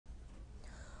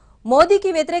మోదీకి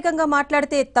వ్యతిరేకంగా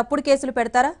మాట్లాడితే తప్పుడు కేసులు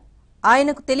పెడతారా?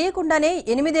 ఆయనకు తెలియకుండానే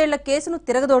 8 ఏళ్ల కేసును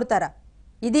తిరగదోడతారా?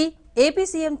 ఇది ఏపీ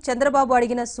సీఎం చంద్రబాబు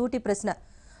అడిగిన సూటి ప్రశ్న.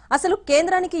 అసలు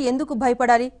కేంద్రానికి ఎందుకు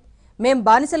భయపడాలి? మేం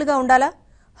బానిసలుగా ఉండాలా?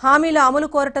 హామీల అమలు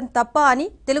కోరటం తప్ప అని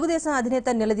తెలుగుదేశం అధినేత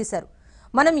నిలదీశారు.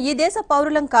 మనం ఈ దేశ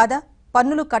పౌరులం కాదా?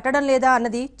 పన్నులు కట్టడం లేదా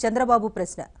అన్నది చంద్రబాబు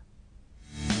ప్రశ్న.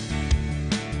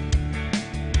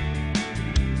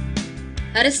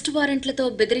 అరెస్ట్ వారెంట్లతో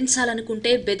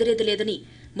బెదిరించాలనుకుంటే బెదిరేది లేదని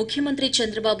ముఖ్యమంత్రి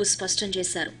చంద్రబాబు స్పష్టం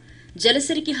చేశారు.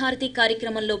 జలసిరికి హారతి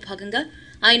కార్యక్రమంలో భాగంగా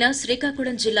ఆయన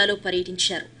శ్రీకాకుళం జిల్లాలో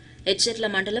పర్యటించారు. ఎచ్చెర్ల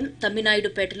మండలం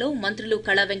తమ్మినాయుడుపేటలో మంత్రులు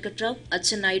కళా వెంకట్రావు,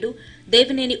 అచ్చెన్నాయుడు,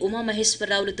 దేవినేని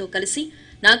ఉమామహేశ్వరరావులతో కలిసి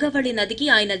నాగావళి నదికి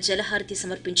ఆయన జలహారతి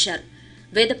సమర్పించారు.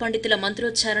 వేద పండితుల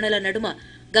మంత్రోచ్చారణల నడుమ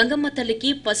గంగమ్మ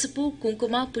తల్లికి పసుపు,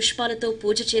 కుంకుమ, పుష్పాలతో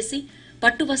పూజ చేసి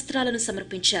పట్టు వస్త్రాలను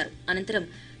సమర్పించారు. అనంతరం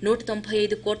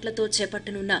 195 కోట్లతో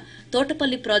చేపట్టనున్న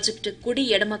తోటపల్లి ప్రాజెక్టు కుడి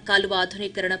ఎడమ కాలువ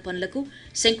ఆధునీకరణ పనులకు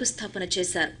శంకుస్థాపన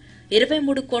చేశారు.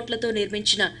 23 కోట్లతో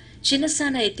నిర్మించిన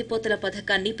చిన్నసాన ఎత్తిపోతల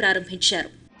పథకాన్ని ప్రారంభించారు.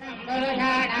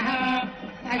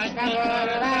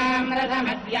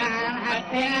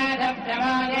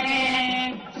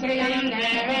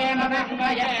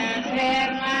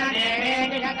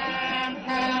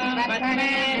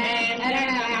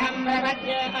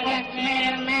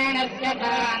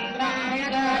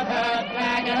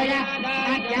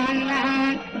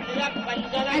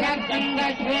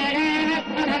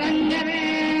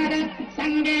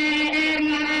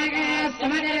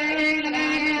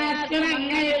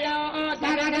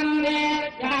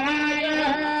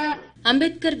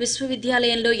 అంబేద్కర్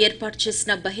విశ్వవిద్యాలయంలో ఏర్పాటు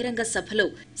చేసిన బహిరంగ సభలో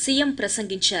సీఎం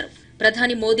ప్రసంగించారు.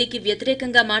 ప్రధాని మోదీకి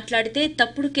వ్యతిరేకంగా మాట్లాడితే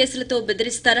తప్పుడు కేసులతో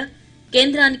బెదిరిస్తారా?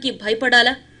 కేంద్రానికి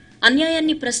భయపడాలా?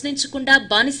 అన్యాయాన్ని ప్రశ్నించకుండా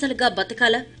బానిసలుగా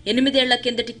బతకాలా? 8 ఏళ్ల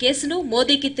కిందటి కేసును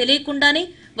మోదీకి తెలియకుండానే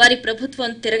వారి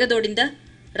ప్రభుత్వం తిరగదోడిందా?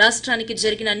 రాష్ట్రానికి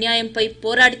జరిగిన అన్యాయంపై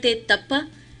పోరాడితే తప్ప?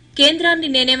 కేంద్రాన్ని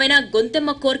నేనేమైనా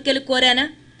గొంతెమ్మ కోర్కెలు కోరానా?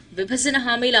 విభజన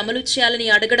హామీలు అమలు చేయాలని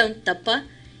అడగడం తప్ప?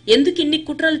 ఎందుకిన్ని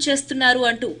కుట్రలు చేస్తున్నారు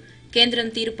అంటూ కేంద్రం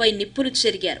తీరుపై నిప్పులు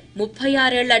చెరిగారు.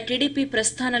 36 ఏళ్ల టీడీపీ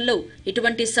ప్రస్థానంలో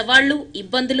ఇటువంటి సవాళ్లు,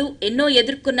 ఇబ్బందులు ఎన్నో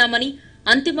ఎదుర్కొన్నామని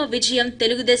అంతిమ విజయం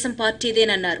తెలుగుదేశం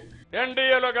పార్టీదేనన్నారు.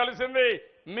 ఎన్డీఏలో కలిసింది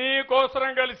మీకోసం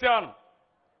కలిశాను,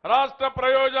 రాష్ట్ర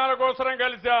ప్రయోజనాల కోసం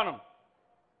కలిశాను.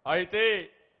 అయితే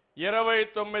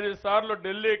 29 సార్లు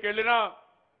ఢిల్లీకి వెళ్ళినా,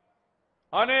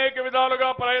 అనేక విధాలుగా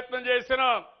ప్రయత్నం చేసినా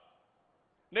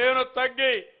నేను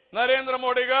తగ్గి నరేంద్ర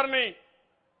మోడీ గారిని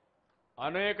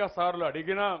అనేక సార్లు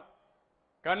అడిగినా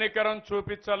కనికరం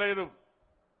చూపించలేదు.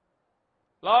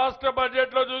 లాస్ట్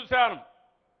బడ్జెట్లో చూశాను.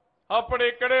 అప్పుడు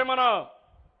ఇక్కడే మన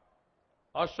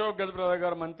అశోక్ గజపతి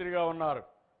గారు మంత్రిగా ఉన్నారు,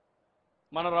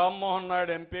 మన రామ్మోహన్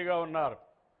నాయుడు ఎంపీగా ఉన్నారు.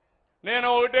 నేను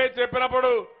ఒకటే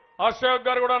చెప్పినప్పుడు అశోక్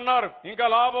గారు కూడా అన్నారు, ఇంకా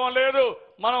లాభం లేదు,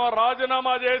 మనం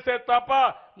రాజీనామా చేసే తప్ప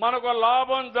మనకు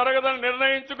లాభం జరగదని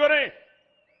నిర్ణయించుకొని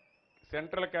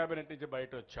సెంట్రల్ కేబినెట్ నుంచి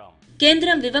బయట వచ్చాం.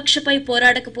 కేంద్రం వివక్షపై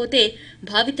పోరాడకపోతే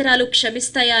భావితరాలు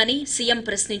క్షమిస్తాయా అని సీఎం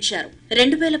ప్రశ్నించారు.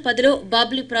 2010లో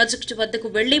బాబ్లీ ప్రాజెక్టు వద్దకు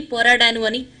వెళ్లి పోరాడాను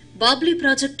అని, బాబ్లీ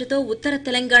ప్రాజెక్టుతో ఉత్తర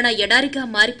తెలంగాణ ఎడారిగా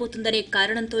మారిపోతుందనే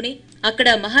కారణంతోనే అక్కడ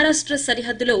మహారాష్ట్ర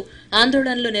సరిహద్దులో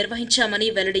ఆందోళనలు నిర్వహించామని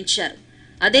వెల్లడించారు.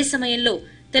 అదే సమయంలో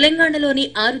తెలంగాణలోని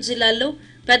 6 జిల్లాల్లో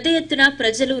పెద్ద ఎత్తున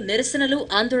ప్రజలు నిరసనలు,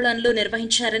 ఆందోళనలు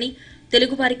నిర్వహించారని,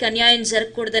 తెలుగువారికి అన్యాయం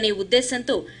జరగకూడదనే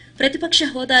ఉద్దేశంతో ప్రతిపక్ష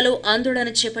హోదాలో ఆందోళన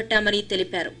చేపట్టామని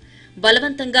తెలిపారు.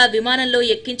 బలవంతంగా విమానంలో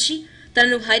ఎక్కించి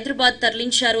తనను హైదరాబాద్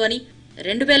తరలించారు అని,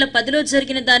 2010లో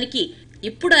జరిగిన దానికి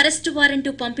ఇప్పుడు అరెస్టు వారెంటు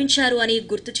పంపించారు అని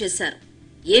గుర్తు చేశారు.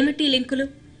 ఏమిటి లింకులు?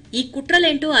 ఈ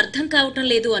కుట్రలేంటో అర్థం కావటం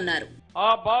లేదు అన్నారు. ఆ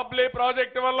బాబ్లీ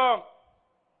ప్రాజెక్టు వల్ల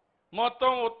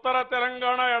మొత్తం ఉత్తర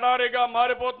తెలంగాణ ఎడారిగా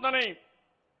మారిపోతుందని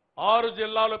 6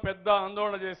 జిల్లాలు పెద్ద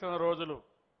ఆందోళన చేసిన రోజులు.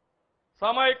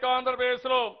 సమైక్య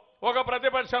ఆంధ్రప్రదేశ్లో ఒక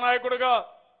ప్రతిపక్ష నాయకుడిగా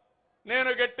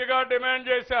నేను గట్టిగా డిమాండ్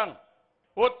చేశాను,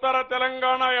 ఉత్తర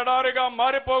తెలంగాణ ఎడారిగా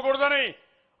మారిపోకూడదని.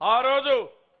 ఆ రోజు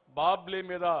బాబ్లీ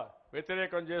మీద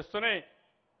వ్యతిరేకం చేస్తూనే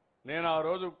నేను ఆ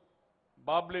రోజు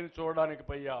బాబ్లీని చూడడానికి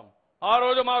పోయాం. ఆ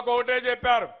రోజు మాకు ఒకటే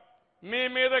చెప్పారు, మీ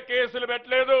మీద కేసులు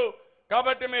పెట్టలేదు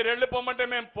కాబట్టి మీరు వెళ్ళిపోమంటే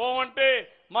మేము పోమంటే,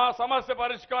 మా సమస్య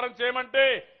పరిష్కారం చేయమంటే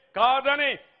కాదని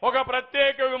ఒక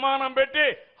ప్రత్యేక విమానం పెట్టి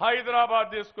హైదరాబాద్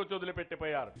తీసుకొచ్చి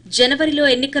వదిలిపెట్టిపోయారు. జనవరిలో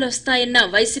ఎన్నికలొస్తాయన్న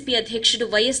వైసీపీ అధ్యక్షుడు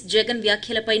వైఎస్ జగన్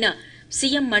వ్యాఖ్యలపైన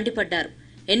సీఎం మండిపడ్డారు.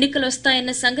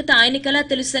 ఎన్నికలొస్తాయన్న సంగతి ఆయనకెలా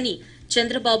తెలుసని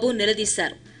చంద్రబాబు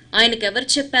నిలదీశారు. ఆయనకెవరు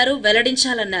చెప్పారో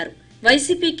వెల్లడించాలన్నారు.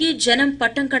 వైసీపీకి జనం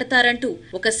పట్టం కడతారంటూ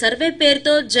ఒక సర్వే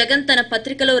పేరుతో జగన్ తన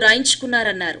పత్రికలో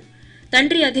రాయించుకున్నారన్నారు.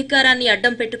 తండ్రి అధికారాన్ని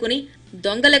అడ్డం పెట్టుకుని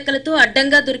దొంగ లెక్కలతో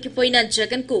అడ్డంగా దొరికిపోయిన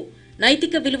జగన్కు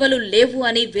నైతిక విలువలు లేవు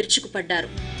అని విరుచుకుపడ్డారు.